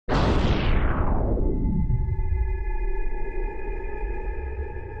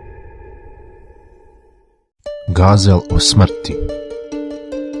Gazel o smrti.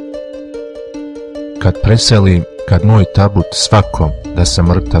 Kad preselim, kad moj tabut svakom da se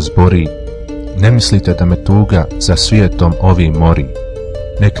mrtav zbori, ne mislite da me tuga za svijetom ovim mori.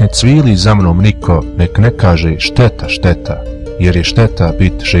 Nek ne cvili za mnom niko, nek ne kaže šteta, šteta, jer je šteta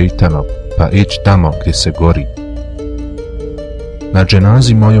bit šejtanov, pa ić tamo gdje se gori. Na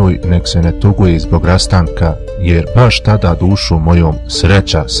dženazi mojoj nek se ne tuguje zbog rastanka, jer baš tada dušu mojom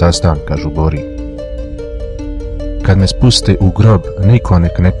sreća sastanka žubori. Kad me spuste u grob, niko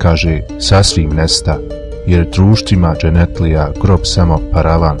nek ne kaže sasvim nesta, jer društvima dženetlija grob-samo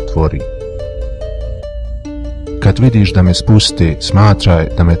paravan tvori. Kad vidiš da me spuste, smatraj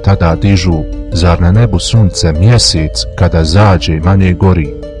da me tada dižu, zar na nebu sunce mjesec kada zađe manje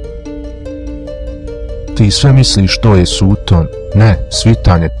gori. Ti sve misliš to je suton, ne,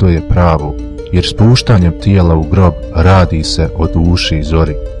 svitanje to je pravo, jer spuštanjem tijela u grob radi se o duši i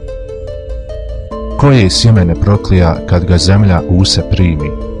zori. Koje sjeme ne proklija kad ga zemlja u se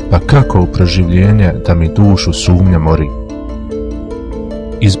primi, pa kako u proživljenje da mi dušu sumnja mori.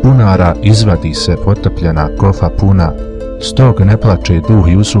 Iz bunara izvadi se potopljena kofa puna, stog ne plače duh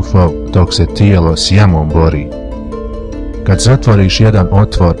Jusufov dok se tijelo s jamom bori. Kad zatvoriš jedan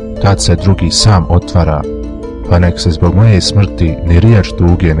otvor, tad se drugi sam otvara, pa nek se zbog moje smrti ni riječ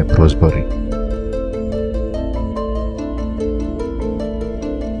tuge ne prozbori.